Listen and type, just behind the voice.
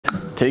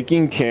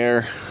taking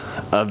care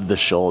of the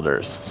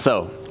shoulders.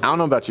 So I don't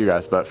know about you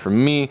guys, but for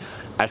me,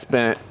 I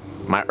spent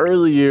my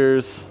early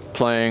years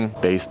playing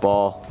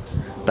baseball,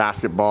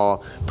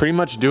 basketball, pretty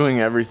much doing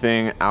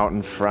everything out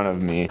in front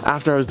of me.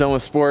 After I was done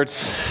with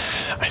sports,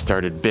 I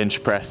started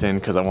bench pressing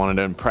because I wanted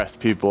to impress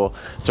people,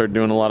 started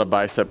doing a lot of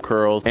bicep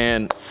curls,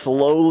 and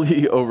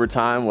slowly over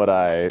time what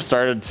I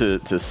started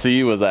to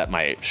see was that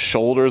my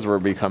shoulders were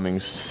becoming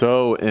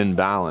so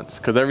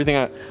imbalanced because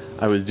everything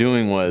I was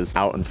doing was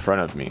out in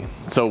front of me.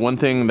 So one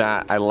thing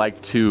that I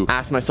like to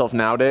ask myself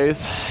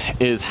nowadays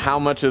is how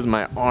much is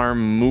my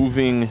arm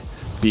moving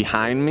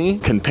behind me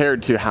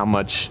compared to how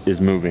much is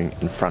moving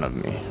in front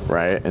of me,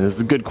 right? And this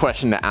is a good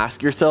question to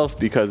ask yourself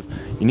because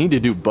you need to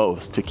do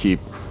both to keep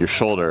your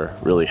shoulder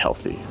really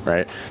healthy,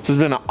 right? This has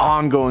been an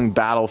ongoing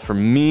battle for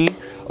me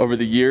over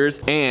the years,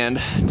 and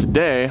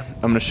today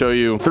I'm gonna show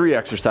you 3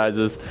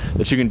 exercises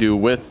that you can do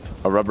with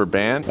a rubber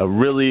band to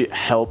really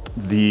help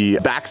the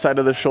backside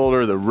of the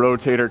shoulder, the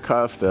rotator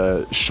cuff,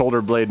 the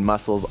shoulder blade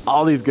muscles,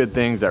 all these good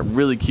things that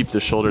really keep the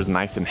shoulders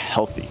nice and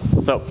healthy.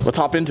 So let's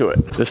hop into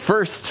it. This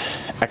first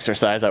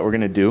exercise that we're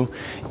gonna do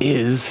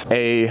is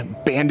a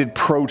banded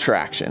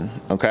protraction,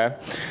 okay?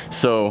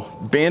 So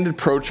banded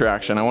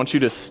protraction, I want you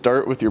to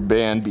start with your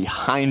band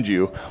behind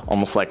you,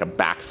 almost like a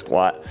back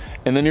squat,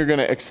 and then you're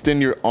gonna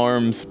extend your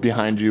arms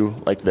behind you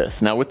like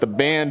this. Now with the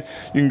band,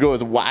 you can go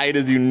as wide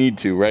as you need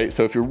to, right?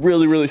 So if you're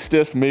really, really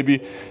stiff,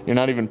 maybe you're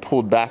not even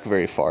pulled back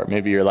very far.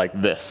 Maybe you're like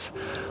this.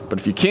 But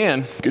if you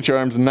can, get your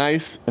arms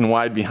nice and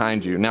wide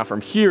behind you. Now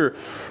from here,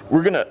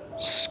 we're gonna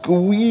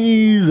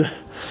squeeze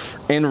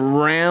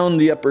and round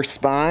the upper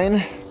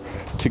spine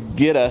to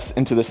get us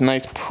into this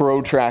nice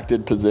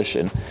protracted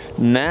position.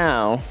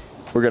 Now,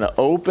 we're gonna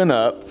open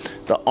up,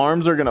 the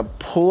arms are gonna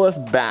pull us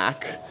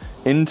back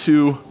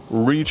into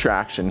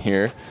retraction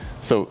here.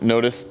 So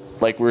notice,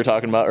 like we were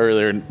talking about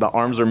earlier, the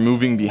arms are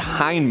moving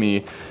behind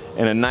me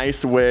in a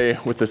nice way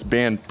with this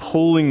band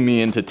pulling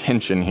me into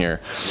tension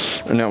here.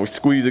 And now we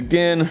squeeze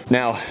again.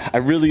 Now, I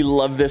really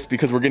love this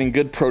because we're getting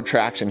good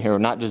protraction here. We're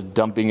not just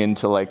dumping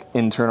into like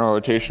internal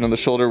rotation of the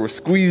shoulder. We're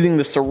squeezing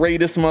the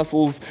serratus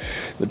muscles,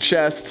 the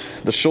chest,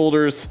 the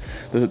shoulders,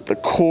 the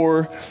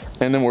core,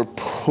 and then we're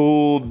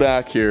pulled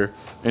back here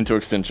into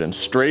extension.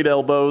 Straight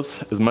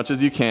elbows as much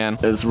as you can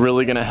is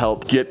really gonna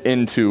help get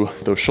into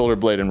those shoulder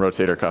blade and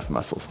rotator cuff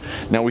muscles.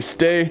 Now we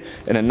stay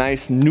in a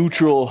nice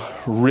neutral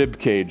rib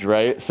cage,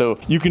 right? So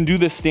you can do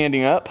this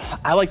standing up.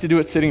 I like to do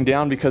it sitting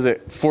down because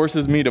it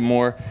forces me to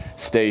more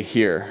stay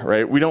here,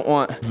 right? We don't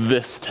want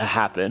this to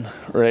happen,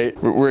 right?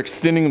 We're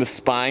extending the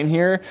spine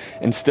here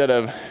instead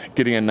of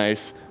getting a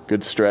nice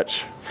good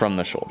stretch from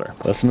the shoulder.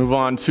 Let's move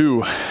on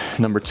to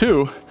number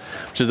 2,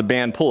 which is a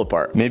band pull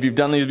apart. Maybe you've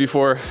done these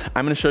before.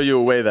 I'm gonna show you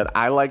a way that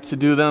I like to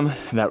do them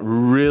that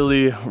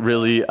really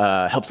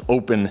helps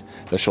open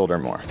the shoulder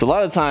more. So a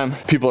lot of the time,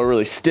 people are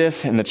really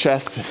stiff in the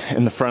chest,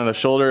 in the front of the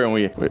shoulder, and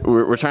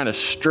we're trying to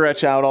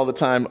stretch out all the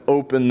time,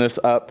 open this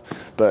up.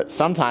 But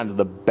sometimes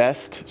the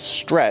best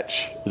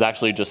stretch is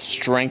actually just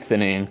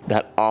strengthening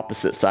that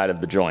opposite side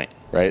of the joint,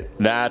 right?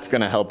 That's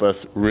gonna help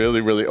us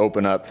really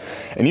open up.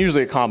 And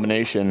usually a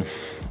combination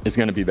is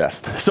gonna be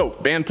best. So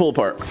band pull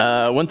apart.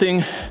 One thing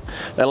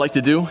that I like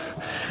to do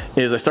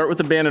is I start with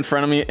the band in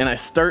front of me and I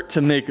start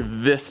to make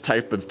this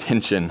type of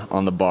tension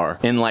on the bar.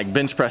 In like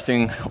bench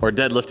pressing or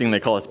deadlifting, they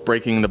call it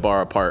breaking the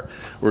bar apart.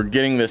 We're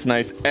getting this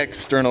nice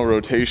external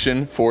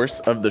rotation force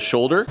of the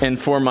shoulder. And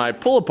for my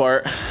pull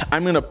apart,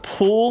 I'm gonna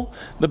pull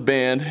the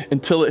band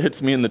until it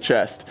hits me in the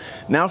chest.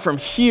 Now from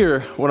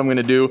here, what I'm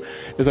gonna do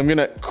is I'm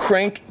gonna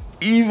crank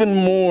even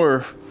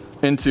more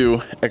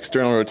into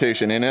external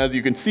rotation. And as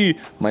you can see,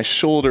 my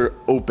shoulder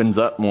opens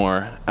up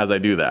more as I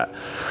do that.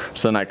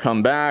 So then I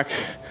come back,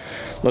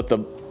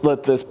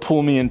 let this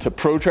pull me into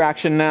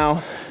protraction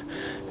now,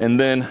 and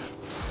then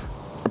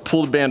I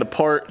pull the band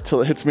apart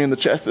till it hits me in the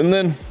chest, and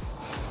then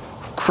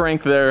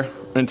crank there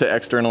into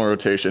external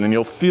rotation. And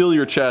you'll feel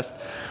your chest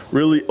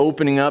really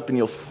opening up, and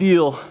you'll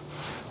feel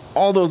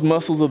all those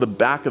muscles of the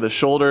back of the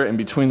shoulder and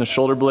between the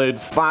shoulder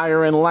blades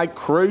firing like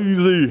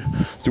crazy.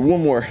 Let's do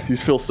one more.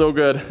 These feel so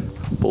good.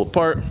 Pull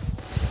apart.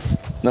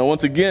 Now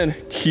once again,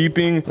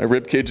 keeping my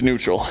rib cage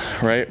neutral,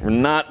 right? We're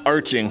not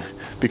arching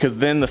because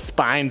then the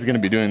spine's gonna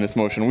be doing this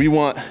motion. We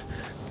want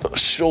the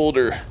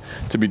shoulder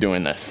to be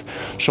doing this.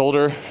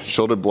 Shoulder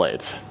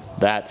blades.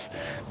 That's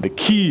the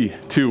key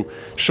to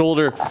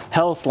shoulder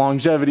health,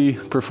 longevity,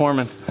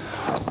 performance,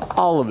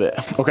 all of it.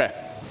 Okay,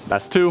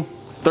 that's 2.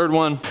 Third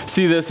one,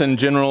 see this in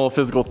general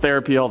physical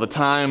therapy all the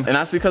time, and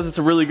that's because it's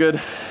a really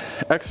good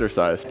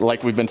exercise.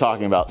 Like we've been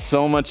talking about,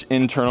 so much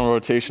internal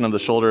rotation of the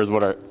shoulder is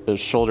what the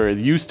shoulder is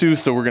used to,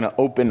 so we're gonna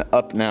open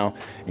up now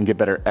and get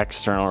better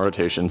external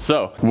rotation.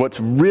 So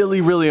what's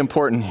really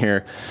important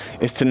here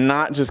is to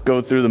not just go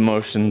through the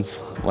motions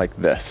like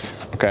this,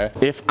 okay?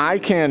 If I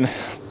can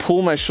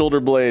pull my shoulder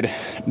blade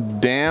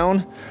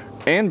down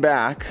and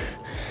back,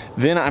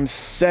 then I'm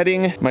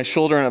setting my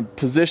shoulder in a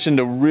position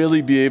to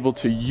really be able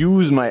to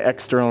use my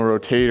external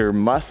rotator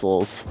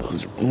muscles,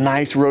 those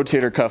nice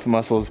rotator cuff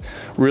muscles,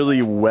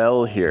 really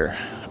well here,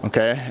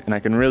 okay? And I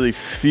can really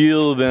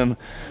feel them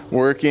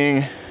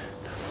working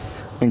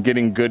and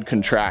getting good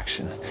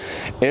contraction.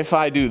 If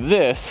I do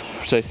this,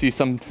 which I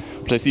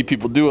see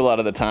people do a lot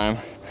of the time,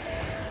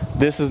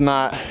 this is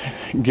not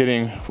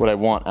getting what I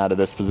want out of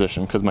this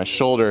position because my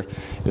shoulder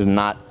is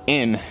not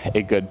in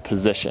a good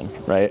position,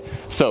 right?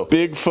 So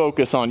big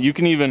focus on,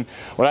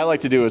 what I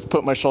like to do is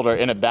put my shoulder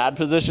in a bad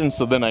position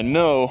so then I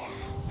know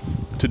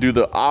to do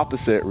the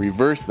opposite,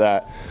 reverse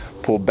that,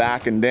 pull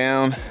back and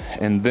down,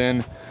 and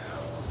then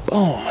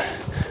boom,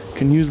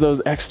 can use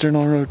those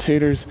external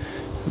rotators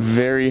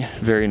very,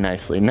 very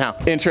nicely. Now,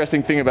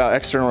 interesting thing about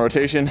external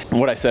rotation,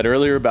 what I said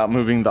earlier about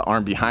moving the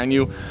arm behind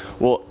you,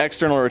 well,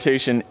 external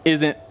rotation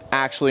isn't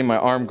actually my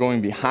arm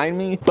going behind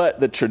me, but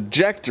the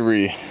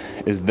trajectory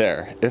is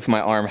there. If my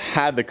arm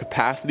had the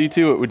capacity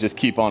to, it would just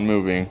keep on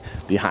moving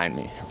behind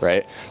me,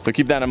 right? So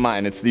keep that in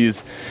mind. It's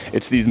these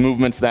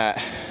movements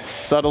that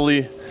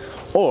subtly,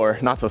 or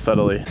not so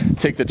subtly,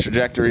 take the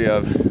trajectory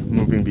of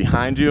moving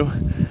behind you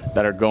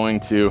that are going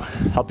to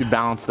help you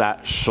balance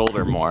that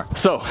shoulder more.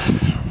 So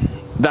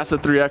that's the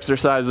 3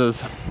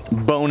 exercises.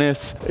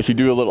 Bonus, if you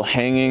do a little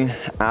hanging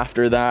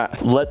after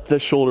that, let the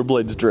shoulder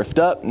blades drift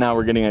up. Now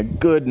we're getting a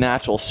good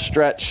natural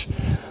stretch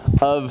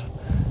of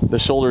the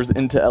shoulders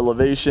into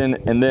elevation,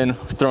 and then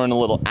throw in a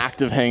little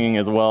active hanging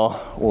as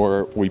well,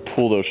 or we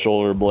pull those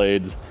shoulder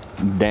blades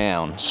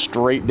down,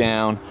 straight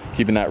down,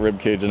 keeping that rib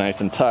cage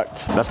nice and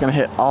tucked. That's gonna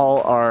hit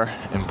all our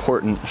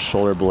important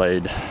shoulder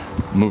blade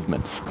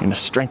movements. You're gonna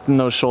strengthen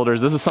those shoulders.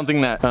 This is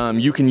something that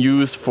you can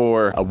use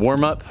for a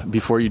warm-up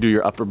before you do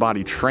your upper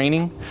body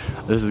training.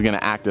 This is gonna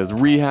act as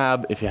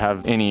rehab. If you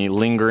have any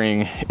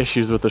lingering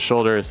issues with the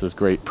shoulder, this is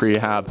great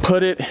prehab.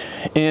 Put it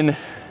in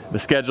the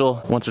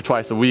schedule once or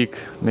twice a week,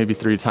 maybe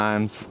 3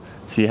 times.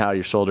 See how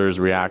your shoulders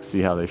react,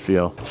 see how they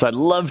feel. So I'd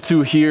love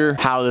to hear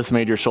how this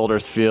made your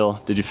shoulders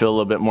feel. Did you feel a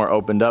little bit more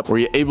opened up? Were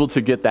you able to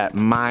get that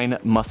mind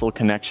muscle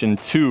connection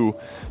to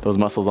those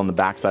muscles on the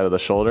back side of the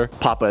shoulder?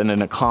 Pop it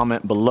in a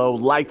comment below,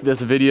 like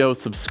this video,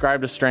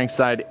 subscribe to Strength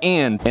Side,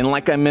 and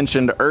like I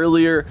mentioned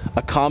earlier,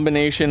 a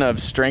combination of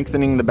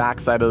strengthening the back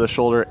side of the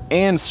shoulder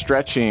and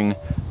stretching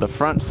the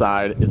front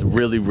side is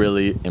really,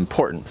 really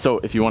important. So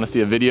if you want to see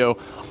a video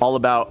all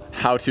about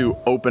how to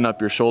open up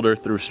your shoulder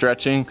through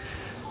stretching,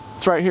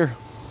 it's right here.